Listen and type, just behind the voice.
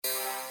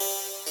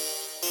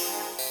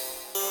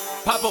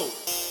Papo,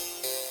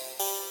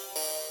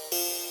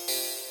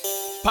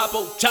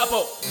 Papo,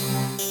 Chapo.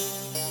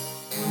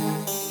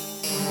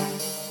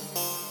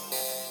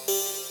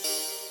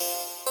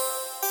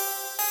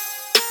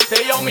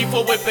 They on me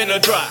for whipping a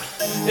dry.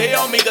 They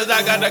on me cause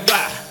I got a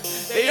glide.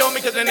 They on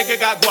me cause the nigga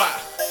got guap.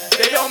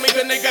 They on me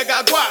cause nigga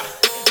got guap.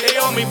 They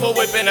on me for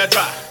whipping a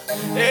dry.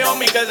 They on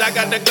me cause I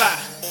got the glide.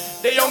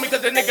 They on me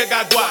cause the nigga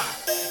got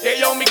guap.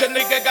 They on me cause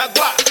nigga got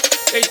guap.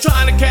 They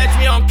tryna catch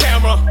me on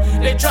camera.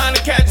 They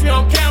tryna catch me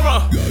on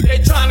camera. They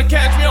tryna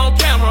catch me on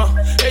camera.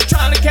 They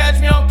tryna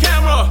catch me on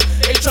camera.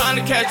 They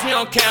tryna catch me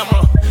on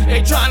camera.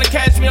 They tryna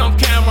catch me on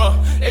camera.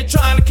 They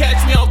tryna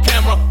catch me on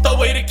camera. Throw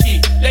away the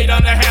key, lay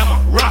down the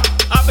hammer, rock.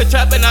 I've been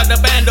trapping out the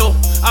bando.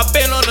 I've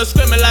been on the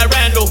scrimmage like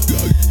Randall.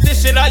 This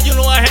shit you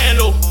know I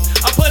handle.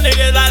 I put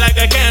niggas out like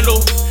a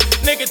candle.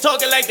 Niggas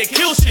talking like they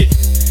kill shit.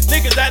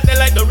 Niggas acting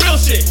like the real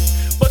shit.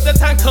 But the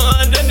time come,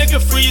 the nigga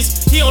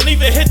freeze. He don't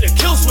even hit the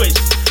kill switch.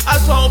 I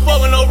saw him for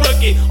with no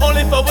rookie.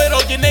 Only for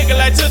widows, you nigga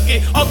like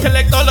Tookie. I'll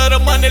collect all of the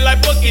money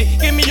like Bookie.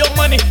 Give me your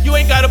money, you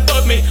ain't gotta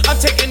bug me. I'm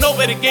taking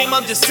over the game,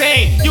 I'm just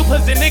saying. You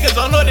pussy niggas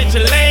don't know that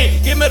you're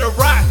lame. Give me the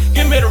rock,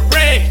 give me the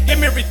ring. Give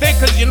me everything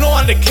cause you know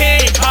I'm the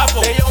king.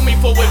 Papo. They on me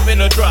for whipping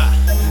a dry.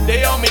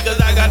 They on me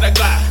cause I got the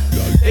glide.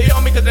 They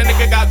on me cause the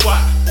nigga got guap.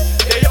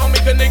 They on me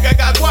cause nigga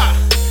got guap.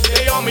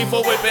 They on me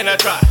for whipping a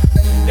dry.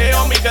 They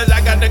on me cause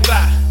I got the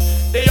glide.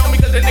 They on me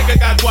cause the nigga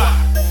got guap.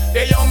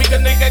 They on me cause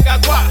nigga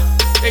got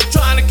guap. They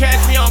tryna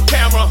catch me on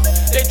camera.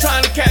 They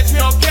tryna catch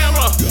me on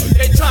camera.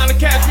 They tryna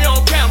catch me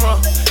on camera.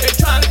 They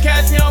tryna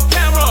catch me on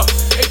camera.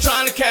 They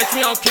tryna catch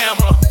me on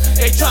camera.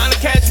 They tryna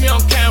catch me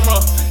on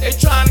camera. They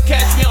tryna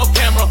catch me on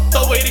camera.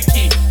 Throw away the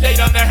key, lay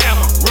down the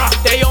hammer, rock.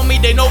 They on me,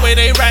 they know where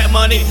they rat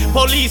money.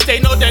 Police, they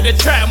know that they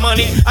trap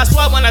money. I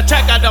swear when I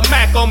track out the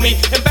Mac on me,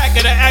 and back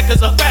of the act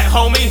is a fat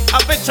homie.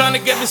 I've been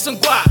tryna get me some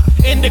guap.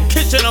 In the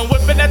kitchen, I'm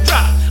whipping that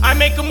drop. I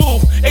make a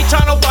move, they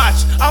tryna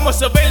watch. I'm a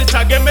surveillance,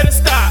 try get me to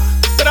stop.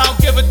 But I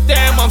don't give a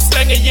damn, I'm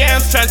slanging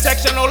yams.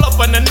 Transaction all up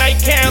on the night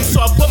cam.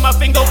 So I put my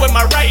finger with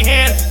my right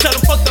hand. Tell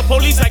them fuck the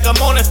police like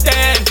I'm on a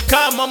stand.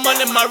 Call my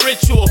money, my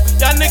ritual.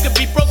 Y'all nigga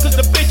be broke cause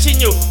the bitch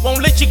in you won't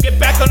let you get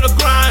back on the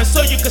grind.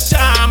 So you can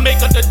shine, make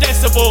up the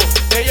danceable.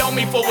 They on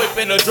me for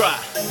whipping a dry.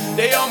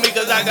 They on me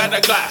cause I got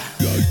the glide.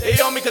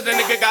 They on me cause the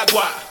nigga got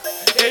guap.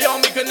 They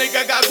on me cause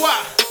nigga got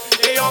guap.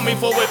 They on me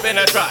for whipping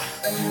a dry.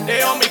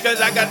 They on me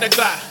cause I got the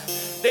glide.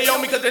 They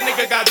on me cause the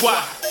nigga got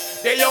guap.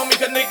 They on me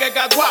cause nigga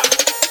got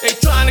guap. They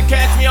tryna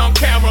catch me on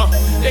camera.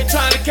 They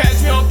tryna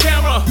catch me on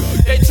camera.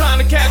 They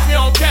tryna catch me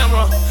on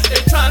camera. They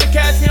tryna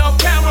catch me on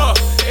camera.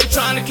 They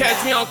tryna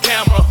catch me on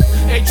camera.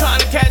 They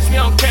tryna catch me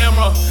on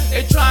camera.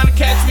 They tryna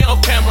catch me on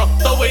camera.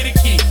 Throw away the